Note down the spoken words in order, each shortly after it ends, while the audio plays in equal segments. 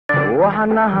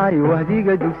وحنهاي وهديك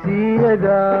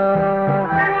دكسيدا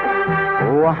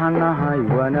وحنهاي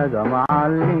وندا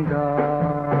معلنك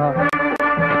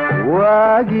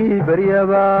واجي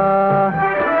بريبا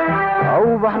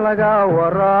أو بحلقة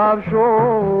ورابشو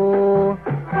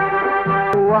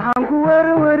وحنكو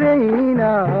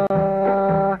ورورينا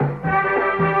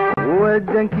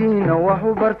ودنكينا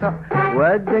وحبرتا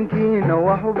ودنكينا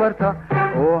وحبرتا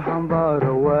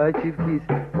وحنبار واجب كيس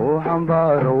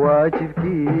وحنبار واجب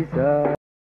كيسا.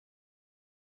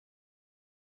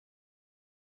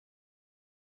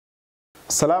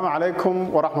 السلام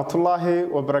عليكم ورحمة الله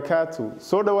وبركاته.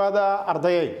 سودا وهذا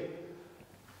أرضيي.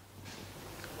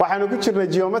 waxaanu ku jirnay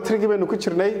geometry baynu ku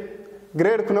jirnay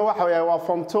grade kuna waxa weeye waa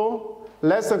form 2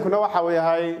 lesson kuna waxa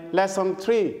weeye lesson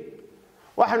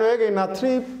 3 waxaanu eegaynaa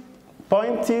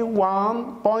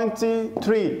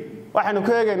 3.1.3 waxaanu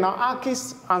ku eegaynaa axis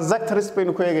and sectors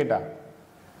baynu ku eegaynaa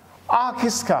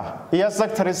axiska iyo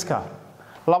sectorska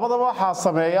labadaba waxa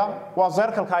sameeya waa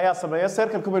circle-ka ayaa sameeya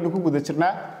circle-ku baynu ku guda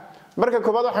jirnaa marka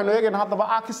koobaad waxaanu eegaynaa hadaba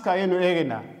axiska ayaynu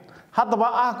eegaynaa hadaba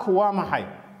axku waa maxay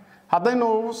haddaynu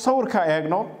sawirka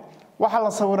eegno waxa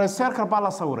la sawiray circle baa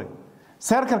la sawiray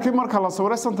circle-kii marka la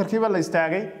sawiray centerkii baa la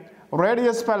istaagay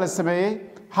radius baa la sameeyay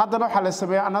haddana waxa la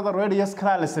sameeyay another radius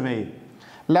kala la sameeyay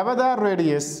labada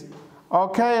radius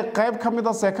okay qayb kamid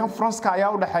ah circumference-ka ayaa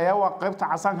u dhaxeeya waa qaybta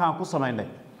casaanka aan ku sameeynay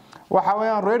waxa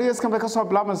weeyaan radius-kan bay ka soo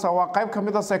bilaabaysaa waa qayb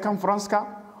kamid ah circumference-ka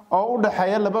oo u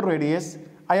dhaxeeya laba radius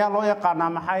ayaa loo yaqaanaa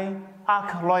maxay arc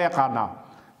loo yaqaanaa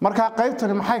marka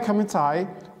qaybtani maxay kamid tahay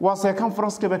waa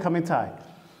circumference-ka bay kamid tahay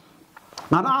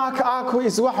an arc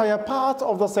is waxa part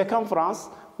of the circumference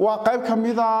waa qayb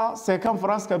kamid ah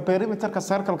circumference-ka perimeter-ka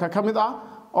circle-ka kamid ah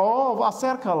oo a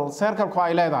circle-ku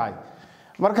ay leedahay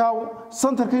marka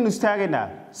centerka aynu istaagayna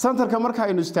centerka marka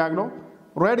aynu istaagno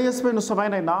radius baynu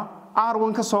sameeynaa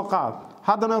r1 ka soo qaad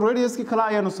haddana radius-ki kale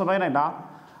ayaynu sameeynaa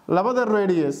labada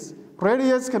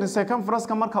radius-kan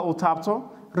circumference-ka marka uu taabto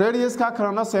radius-ka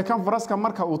kalena circumference-ka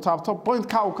marka uu taabto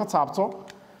point-ka uu ka taabto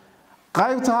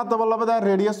qaybta hadaba labada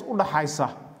radius u dhaxaysa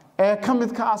ee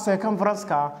kamidka ah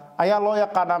circumference-ka ayaa loo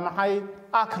yaqaanaa maxay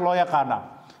arc loo yaqaanaa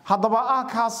hadaba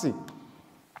arc-kaasi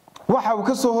waxa uu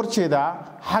ka soo horjeedaa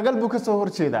xagal buu ka soo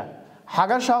horjeedaa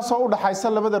xagashaas oo u dhaxaysa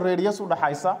labada radius u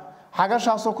dhaxaysa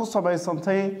xagashaas oo ku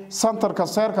sameysantay centerka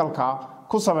circle-ka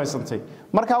ku sameysantay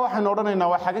marka waxaan odhanaynaa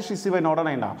waa xagashiisi baynu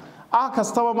odhanaynaa arc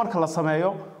kastaba marka la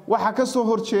sameeyo waxa ka soo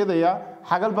horjeedaya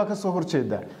xagal baa ka soo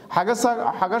horjeeda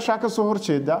xagasha ka soo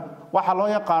horjeeda waxa loo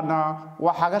yaqaanaa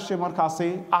waa xagashi markaasi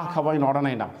arc baynu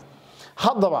odhanaynaa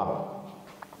hadaba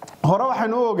hore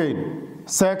waxaan u ogeyn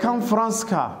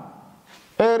circumference-ka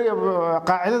area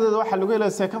qaacidadeeda waxa lagu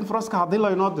helayaa circumference-ka hadii la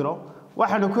inoo diro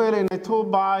waxaanu ku helaynaa 2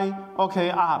 by okay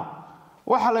r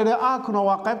waxa la yiraahdaa arc-kuna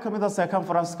waa qayb kamid ah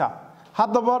circumference-ka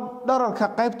hadaba dhererka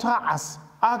qaybta cas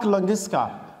arc length-ka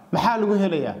maxaa lagu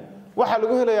helayaa waxa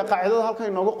lagu helayaa qaacidada halka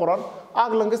inoogu qoran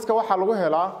arc length-ka waxa lagu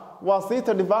helaa waa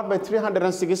theta divided by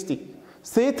 360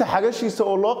 theta xagashiisa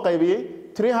oo loo qaybiyay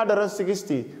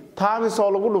 360 times oo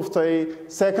lagu dhuftay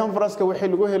circumference-ka wixii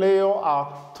lagu helayo ah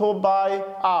 2 by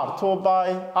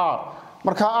r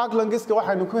marka arc length-ka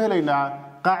waxaanu ku helaynaa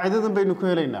qaacidadan baynu ku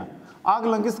helaynaa arc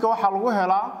length-ka waxa lagu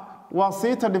helaa waa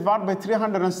theta divided by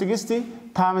 360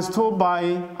 times 2 by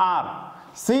r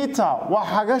theta waa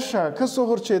xagasha ka soo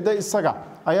horjeeda isaga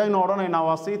ayaynu odhanaynaa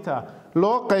waa theta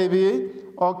loo qaybiyay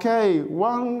okay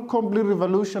one complete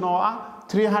revolution oo ah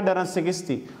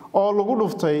 360 oo lagu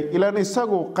dhuftay ilaan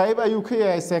isagu qayb ayuu ka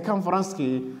yahay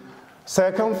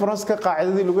circumference-ka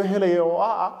qaacidadii lagu helayo oo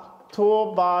ah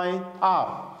 2 by r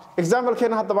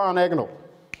example-keena hadaba aan eegno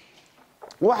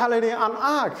waxa la yiraahdaa an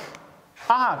arc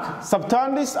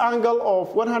subtended angle of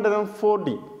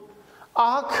 140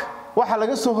 arc waxa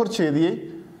laga soo horjeediyay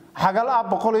xagal ah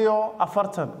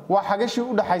 140 waa xagashii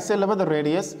u dhaxaysay labada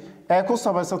radius ee ku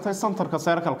sameysantay centerka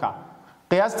circle-ka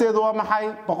qiyaasteedu waa maxay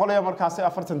 100 markaas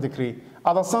 40 degree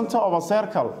at the center of a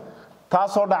circle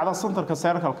taasoo dhacda centerka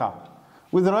circle-ka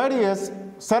with radius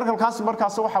circle-kaas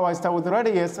markaas waxa haystaa with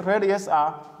radius ah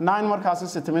 9 markaas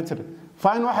centimeter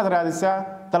find waxaad raadisaa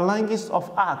the length of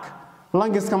arc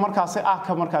length-ka markaas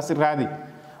arc-ka markaas raadi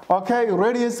okay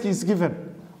radius is given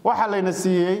waxa la ina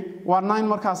siiyay waa 9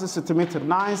 markaas centimeter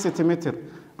 9 centimeter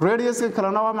radius-ka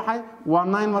kalena waa maxay waa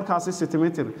 9 markaas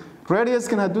centimeter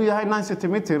radius-kan haduu yahay 9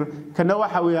 centimeter kana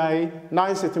waxa uu yahay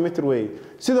 9 centimeter way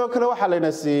sidoo kale waxa la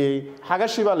ina siiyay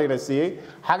xagashi baa la ina siiyay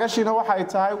xagashina waxa ay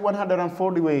tahay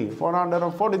 140 way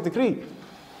 440 degree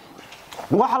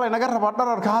waxa la inaga rabaa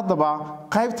dhererka hadaba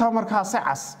qaybta markaas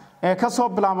cas ee ka soo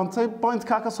bilaabantay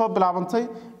point-ka ka soo bilaabantay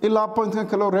ilaa point-kan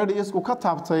kale radius-ku ka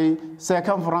taabtay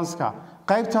circumference-ka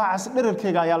qaybta cas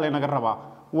dhererkeega ayaa la inaga rabaa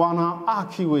waana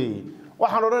arki weeye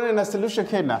waxaan oranaynaa solution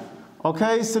keena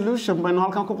okay solution baynu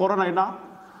halkan ku qoranaynaa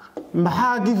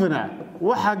maxaa given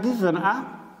waxa given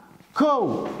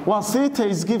ko waa theta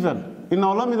is given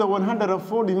inoo la mid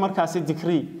 140 markaas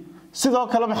degree sidoo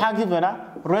kale maxaa given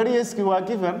radius ki waa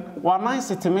given waa 9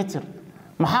 cm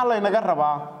maxaa la inaga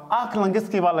rabaa arc length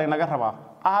ki baa la inaga rabaa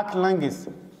arc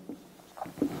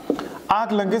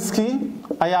length ki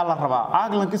ayaa la rabaa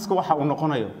arc length ki waxa uu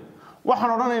noqonayo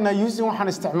waxaan oranaynaa using waxaan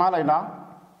isticmaalaynaa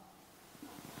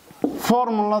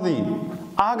formuladii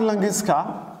arc length ka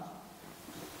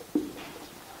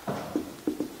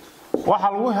waxa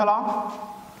lagu helaa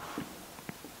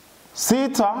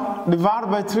theta divided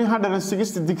by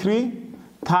 360 degree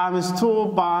times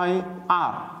 2 by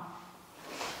r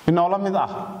inoo la mid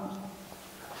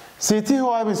theta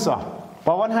waa imisa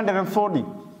waa 140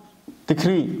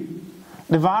 degree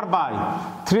divided by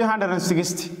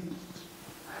 360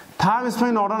 times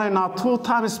baynu odhanaynaa 2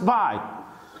 times by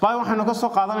waxaynu ka soo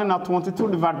qaadanaynaa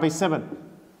 22 divided by 7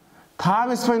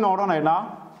 times baynu odhanaynaa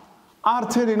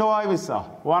r10 inoo waa imisa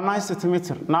waa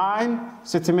 9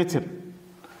 cm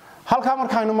halkaa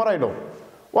markaaynu marayno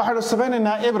waxaynu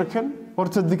samaynaynaa eberkan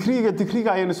horta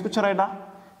digriga ayaynu isku jaraynaa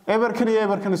eberkan iyo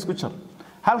eberkan isku jar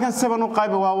halkan 7 u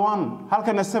qaybi waa 1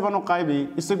 halkana 7 u qaybi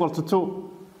is equal to 2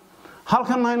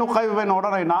 halkan 9 u qaybi baynu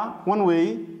odhanaynaa 1 way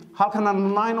halkana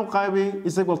 9 u qaybi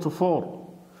is equal to 4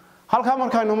 halkaa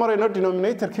markaaynu marayno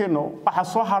denominatorkeenu waxa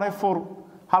soo haray 4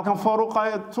 halkan 4 u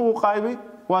qaybi 2 u qaybi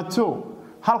waa 2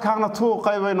 halkaana 2 u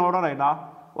qaybi baynu odhanaynaa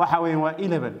waxa weeyaan waa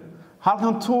 11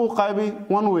 halkan 2 qaybi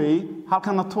 1 way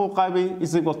halkana 2 qaybi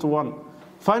is equal to 1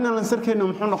 final answerkeenu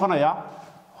muxuu noqonayaa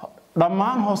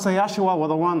dhammaan hoosayaashii waa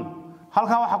wada 1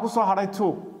 halka waxa ku soo haray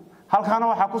 2 halkaana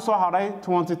waxa ku soo haray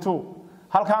 22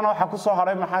 halkaana waxa ku soo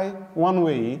haray maxay 1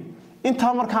 way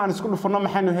inta markaan isku dhufano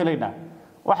maxaynu helaynaa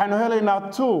waxaynu helaynaa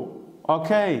 2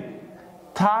 okay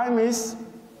time is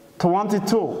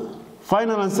 22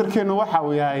 final answerkeenu waxa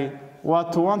uu yahay waa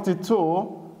 22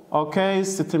 okay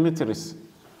centimeters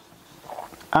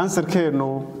answerkeenu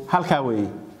halka way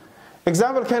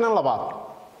example keena labaad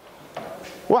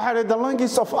waxa the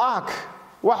length of arc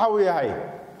waxa uu yahay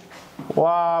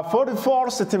waa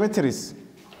 44 centimeters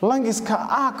length ka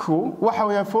arc waxa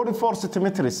uu yahay 44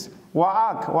 centimeters waa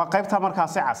arc waa qaybta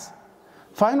markaas cas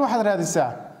fine waxaad raadisaa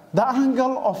the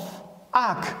angle of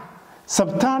arc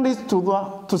subtended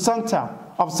to center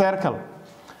of circle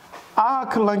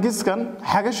arc length kan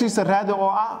xagashiisa raadi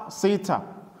oo theta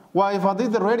waa if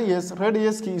the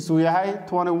radius ki isu yahay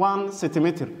 21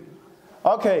 cm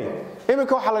okay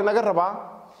imika waxa la naga rabaa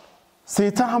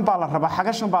theta han baa la rabaa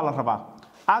xagashan baa la rabaa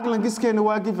arc length keena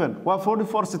waa given waa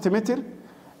 44 cm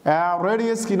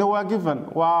radius kiina waa given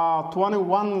waa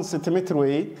 21 cm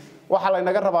way waxa la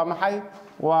naga rabaa maxay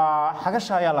waa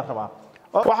xagasha ayaa la rabaa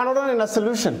waxaan odhanaynaa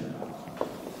solution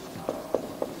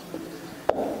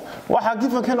waxa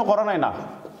given keena qoranaynaa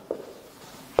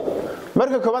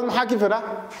marka koobaad maxaa given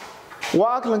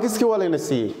waa arc length ki waa la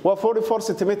siiyay waa 44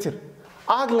 cm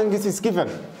arc length is given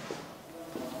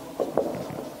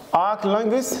arc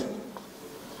length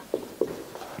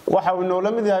waxa uu noo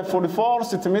la mid yahay 44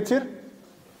 cm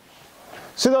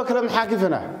sidoo kale maxaa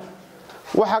given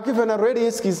waxa given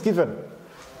radius ki is given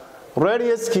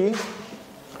radius ki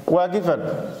waa given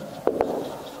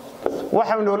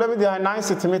waxa uu noo la mid yahay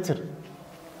 9 cm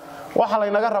waxa la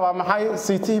inaga rabaa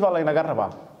maxay ct baa la inaga rabaa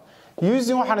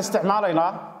using waxaan isticmaalaynaa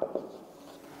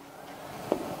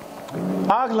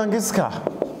arc length ka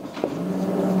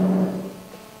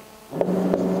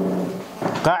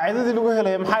qaacidadii lagu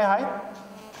helay maxay ahayd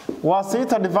waa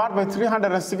theta divided by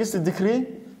 360 degree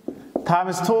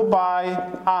times 2 by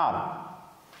r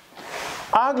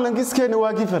arc length keena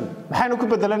waa given maxaynu ku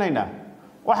bedelanaynaa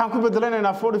waxaan ku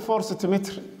bedelanaynaa 44 cm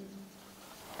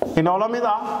inoo la mid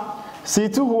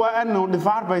c2 waa unknown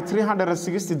divided by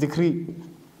 360 degree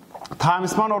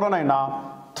times baan odhanaynaa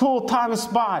 2 times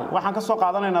by waxaan ka soo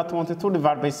qaadanaynaa 22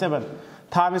 divided by 7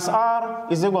 times r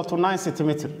is equal to 9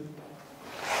 cm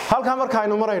halka marka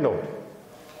aynu marayno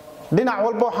dhinac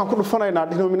walba waxaan ku dhufanaynaa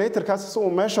denominator kaas si uu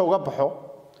meesha uga baxo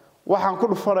waxaan ku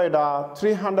dhufanaynaa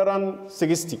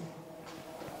 360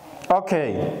 okay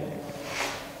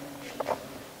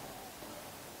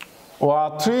waa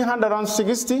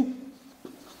 360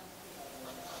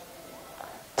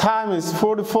 times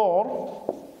 44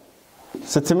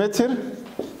 centimeter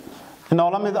inoo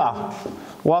la mid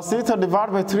waa theta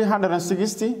divided by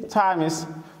 360 times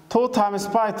 2 times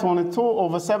pi 22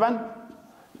 over 7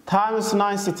 times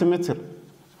 9 centimeter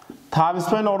times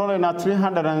baynu odhanaynaa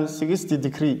 360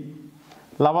 degree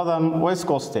labadan way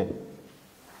iskoosteen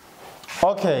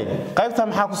okay qaybta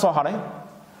maxaa ku soo haray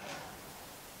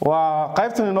waa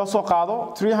qaybtan inoo soo qaado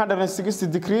 360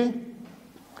 degree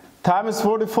times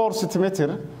 44 centimeter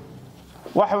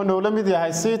waxa uu la mid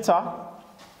yahay theta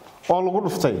oo lagu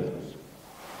dhuftay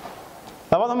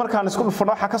labada markaan isku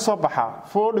dhufno waxa ka soo baxa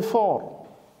 44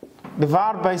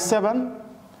 divided by 7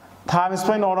 times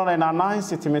baynu odhanaynaa 9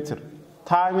 centimeter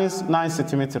times 9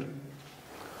 centimeter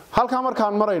halka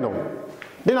markaan marayno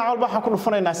dhinac walba waxaan ku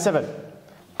dhufanaynaa 7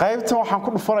 qaybtan waxaan ku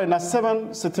dhufanaynaa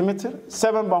 7 centimeter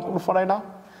 7 baan ku dhufanaynaa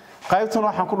qaybtan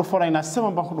waxaan ku dhufanaynaa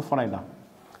 7 baan ku dhufanaynaa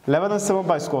labadan 7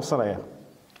 baa isku hoosanaya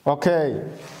okay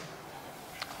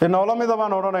inoo mid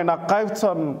baan odhanaynaa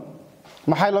qaybtan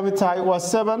maxay la mid tahay waa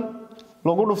 7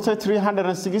 lagu dhuftay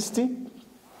 360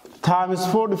 times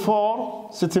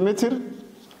 44 centimeter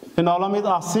inoo mid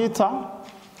ah theta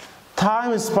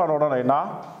times baan odhanaynaa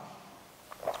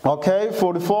okay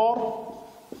 44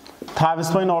 times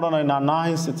baynu odhanaynaa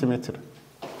 9 centimeter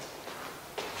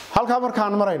halka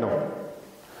markaan marayno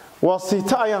waa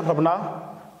theta ayaan rabnaa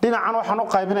dhinacan waxaan u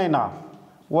qaybinaynaa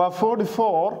waa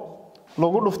 44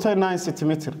 lagu dhuftay 9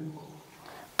 centimeter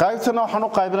qaybtana waxaan u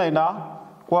qaybinaynaa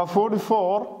waa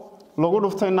 44 lagu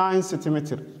dhuftay 9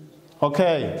 centimeter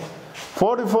okay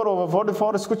 44 over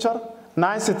 44 isku jar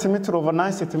 9 centimeter over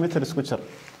 9 centimeter isku jar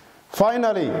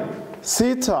finally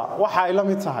theta waxa ay la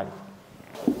mid tahay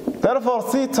therefore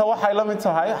theta waxa ay la mid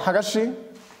tahay xagashi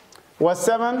waa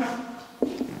 7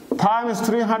 times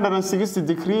 360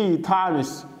 degree times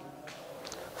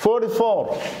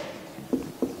 44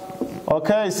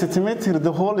 okay centimeter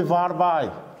the whole divided by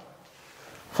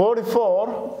 44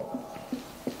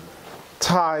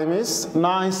 times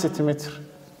 9 centimeter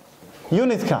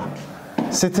unit ka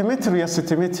centimeter ya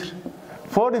centimeter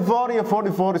 44 iyo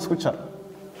 44 isku jar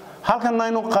halkan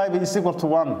 9 u qaybi is equal to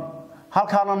 1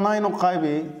 halkaana 9 u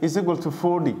qaybi is equal to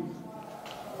 40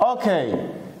 okay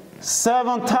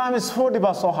 7 times 40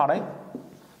 baa soo haray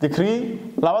degree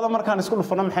labada markaan isku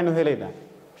dhufano maxaynu helaynaa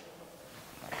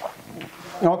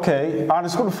okay aan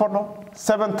isku dhufano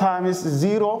 7 times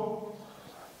 0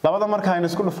 labada markaan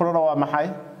isku dhufano waa maxay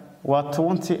waa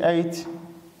 28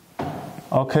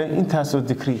 okay intaasoo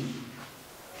degree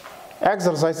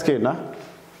exercise keena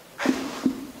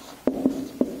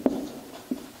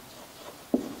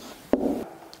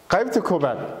qaybta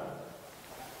koobaad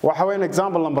waxa weyn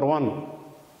example number 1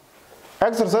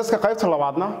 exercise ka qaybta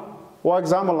labaadna waa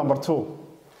example number 2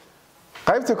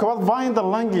 qaybta koobaad find the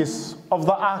length of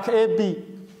the arc AB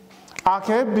arc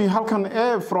AB halkan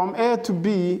A from A to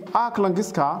B arc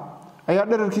lengthka ayaa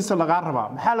dhererkiisa laga rabaa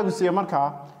maxaa lagu siiyay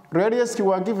markaa radiuski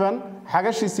waa given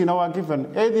xagashiisina waa given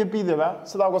A iyo B daba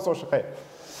sida uga soo shaqeey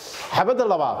xabada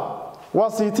labaad waa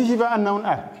siitihiba unknown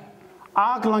ah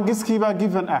arc lengthki baa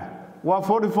given ah waa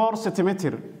 44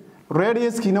 centimeter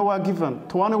radiuskina waa given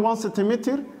 21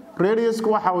 centimeter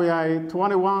radiusku waxa uu yahay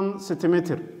 21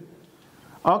 centimeter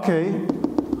okay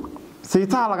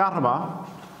siitaha laga rabaa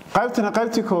qaybtana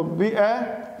qaybtii koob B A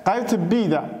qaybta B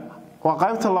da waa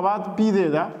qaybta labaad B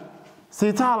deeda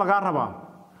siitaha laga rabaa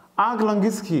arc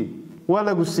lengthki waa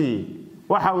lagu siiyay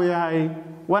waxa uu yahay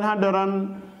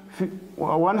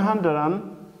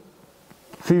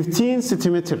 115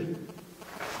 centimeter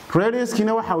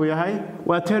radiuskina waxa uu yahay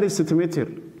waa 30 centimeter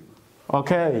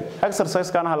okay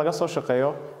exercise kana laga soo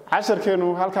shaqeeyo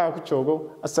casharkeenu halka ku joogo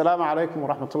assalaamu calaykum wa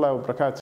rahmatullahi wa barakaatuh